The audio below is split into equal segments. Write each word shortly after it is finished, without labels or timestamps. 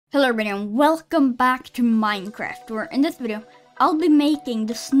Hello everybody and welcome back to Minecraft, where in this video I'll be making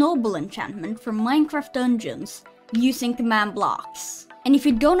the snowball enchantment for Minecraft dungeons using command blocks. And if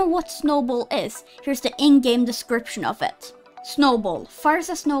you don't know what snowball is, here's the in-game description of it. Snowball fires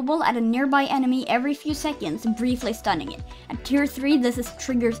a snowball at a nearby enemy every few seconds, briefly stunning it. At tier 3 this is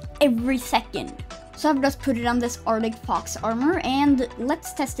triggers every second. So I've just put it on this Arctic Fox armor and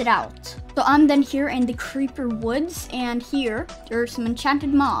let's test it out. So I'm then here in the Creeper Woods, and here there are some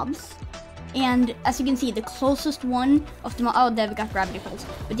enchanted mobs. And as you can see, the closest one of the oh, there we got gravity falls.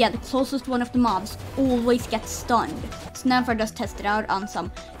 But yeah, the closest one of the mobs always gets stunned. So now if I just test it out on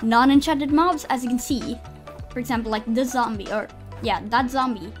some non-enchanted mobs, as you can see, for example, like the zombie, or yeah, that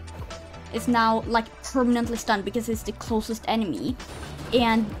zombie is now like permanently stunned because it's the closest enemy.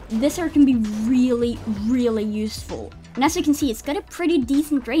 And this here can be really useful. And as you can see, it's got a pretty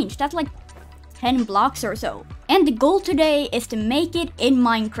decent range. That's like 10 blocks or so. And the goal today is to make it in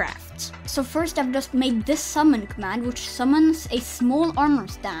Minecraft. So first I've just made this summon command, which summons a small armor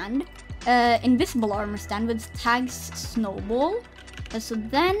stand, invisible armor stand with tags snowball. So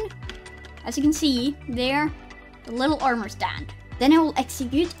then, as you can see there, the little armor stand. Then I will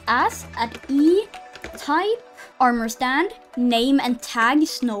execute as at E type armor stand, name and tag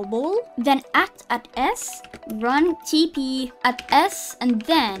snowball, then at S, run TP at S, and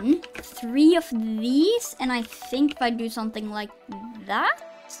then 3 of these, and I think if I do something like that.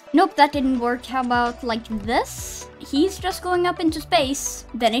 Nope, that didn't work. How about like this? He's just going up into space.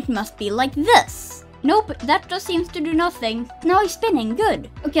 Then it must be like this. Nope, that just seems to do nothing. Now he's spinning, good.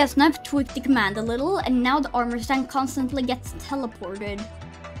 Okay, so now I've tweaked the command a little, and now the armor stand constantly gets teleported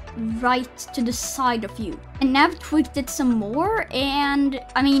right to the side of you. And now I've tweaked it some more, and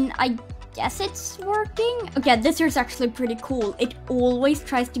I mean, I guess it's working. Okay, this here's actually pretty cool. It always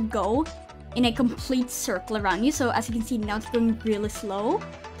tries to go in a complete circle around you. So as you can see, now it's going really slow.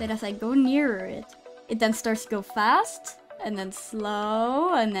 Then as I go nearer it, it then starts to go fast, and then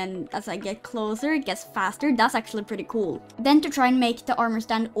slow, and then as I get closer, it gets faster. That's actually pretty cool. Then to try and make the armor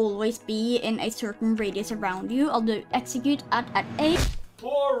stand always be in a certain radius around you, I'll do execute at A.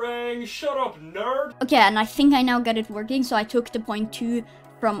 Boring! Shut up, nerd! Okay, and I think I now got it working, so I took the point 2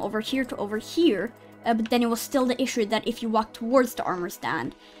 from over here to over here, but then it was still the issue that if you walk towards the armor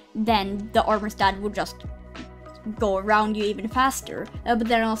stand, then the armor stand would just go around you even faster. But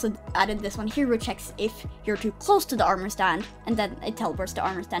then I also added this one here, which checks if you're too close to the armor stand, and then it teleports the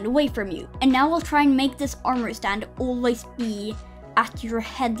armor stand away from you. And now I'll try and make this armor stand always be at your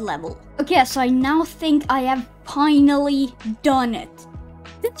head level. Okay, so I now think I have finally done it.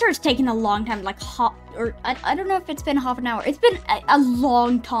 This has taken a long time, like I don't know if it's been half an hour. It's been a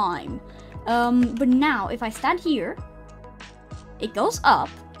long time. But now if I stand here, it goes up.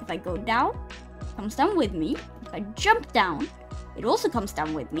 If I go down, it comes down with me. If I jump down, it also comes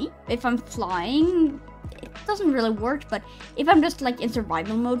down with me. If I'm flying, it doesn't really work, but if I'm just like in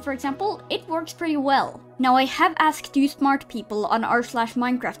survival mode, for example, it works pretty well. Now I have asked you smart people on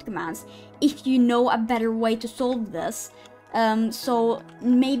r/Minecraft commands if you know a better way to solve this. So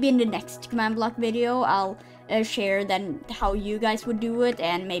maybe in the next command block video, I'll share then how you guys would do it,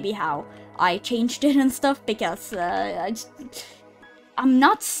 and maybe how I changed it and stuff, because I'm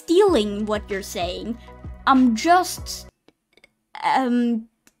not stealing what you're saying. I'm just, and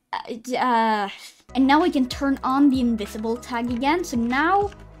now we can turn on the invisible tag again. So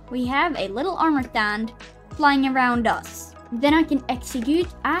now we have a little armor stand flying around us. Then I can execute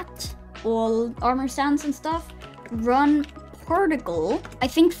at all armor stands and stuff, run particle. I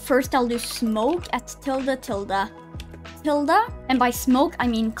think first I'll do smoke at tilde, and by smoke I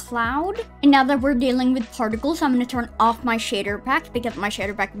mean cloud. And now that we're dealing with particles, I'm gonna turn off my shader pack because my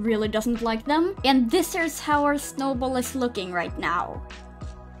shader pack really doesn't like them. And this is how our snowball is looking right now.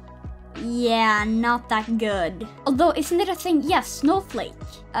 Yeah, not that good. Although, isn't it a thing? Yes, snowflake.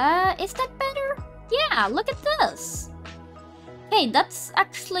 Is that better? Yeah, look at this. Hey, that's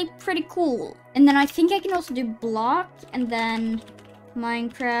actually pretty cool. And then I think I can also do block, and then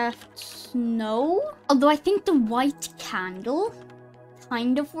Minecraft snow. Although I think the white candle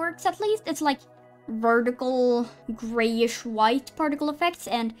kind of works at least. It's like vertical grayish white particle effects,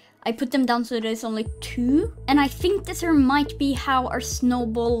 and I put them down so there's only 2. And I think this here might be how our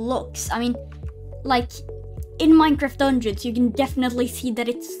snowball looks. I mean, like in Minecraft dungeons, you can definitely see that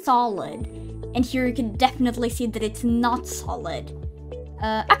it's solid. And here you can definitely see that it's not solid.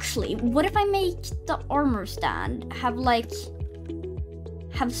 Actually, what if I make the armor stand have like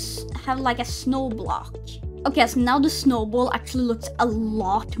a snow block? Okay, so now the snowball actually looks a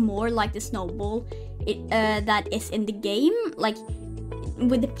lot more like the snowball that is in the game, like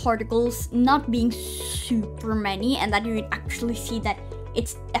with the particles not being super many, and that you can actually see that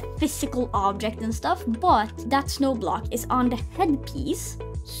it's a physical object and stuff, but that snow block is on the headpiece.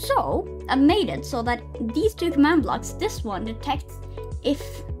 So I made it so that these two command blocks, this one detects if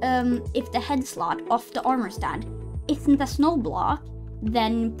the head slot of the armor stand isn't a snow block,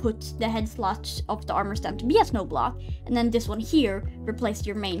 then put the head slot of the armor stand to be a snow block, and then this one here replace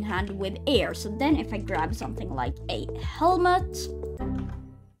your main hand with air. So then if I grab something like a helmet,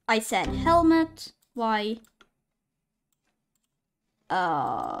 I said helmet, why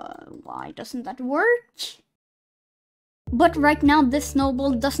doesn't that work? But right now this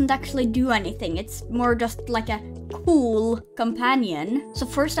snowball doesn't actually do anything, it's more just like a cool companion. So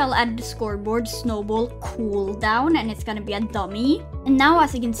first I'll add the scoreboard snowball cooldown, and it's gonna be a dummy. And now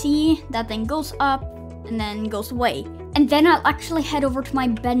as you can see, that thing goes up and then goes away. And then I'll actually head over to my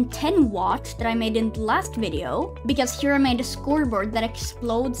Ben 10 watch that I made in the last video, because here I made a scoreboard that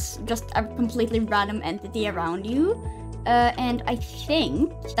explodes just a completely random entity around you. And I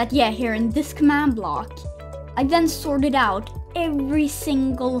think that, yeah, here in this command block, I then sorted out every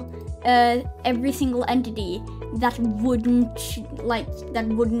single entity that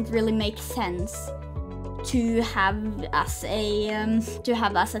wouldn't really make sense to have as a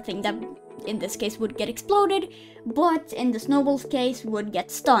thing that in this case would get exploded, but in the snowball's case would get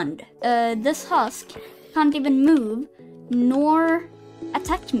stunned. This husk can't even move nor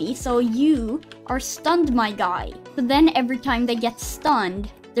attack me, so you are stunned, my guy. So then every time they get stunned,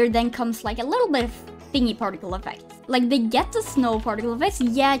 there then comes like a little bit of thingy particle effect. Like they get the snow particle effects.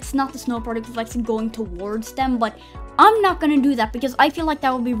 Yeah, it's not the snow particle effects going towards them, but I'm not gonna do that because I feel like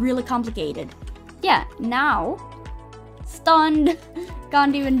that would be really complicated. Yeah, now stunned,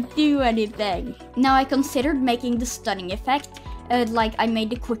 can't even do anything. Now I considered making the stunning effect, like I made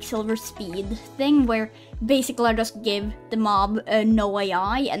the Quicksilver speed thing, where basically I just give the mob no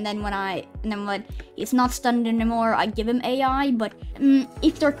AI, and then when he's not stunned anymore, I give him AI. But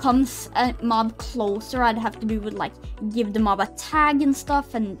if there comes a mob closer, I'd have to do with like give the mob a tag and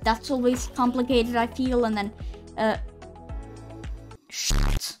stuff, and that's always complicated, I feel. And then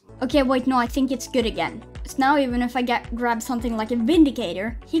shit. Okay, wait, no, I think it's good again. So now even if I grab something like a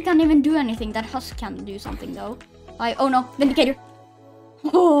Vindicator, he can't even do anything. That husk can do something though. Oh no, Vindicator.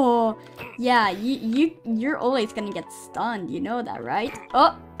 Oh, yeah, you're always gonna get stunned, you know that, right?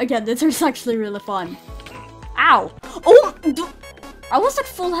 Oh, okay, this is actually really fun. Ow! Oh, I was at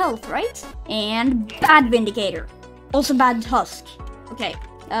full health, right? And bad Vindicator. Also bad husk. Okay,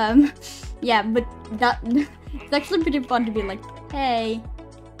 yeah, but it's actually pretty fun to be like, hey.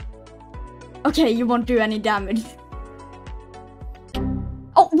 Okay, you won't do any damage.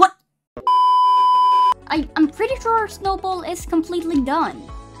 Oh, what? I'm pretty sure our snowball is completely done.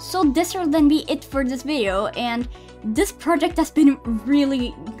 So this will then be it for this video, and this project has been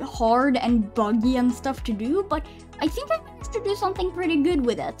really hard and buggy and stuff to do, but I think I managed to do something pretty good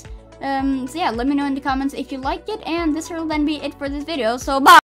with it. So yeah, let me know in the comments if you liked it, and this will then be it for this video, so bye!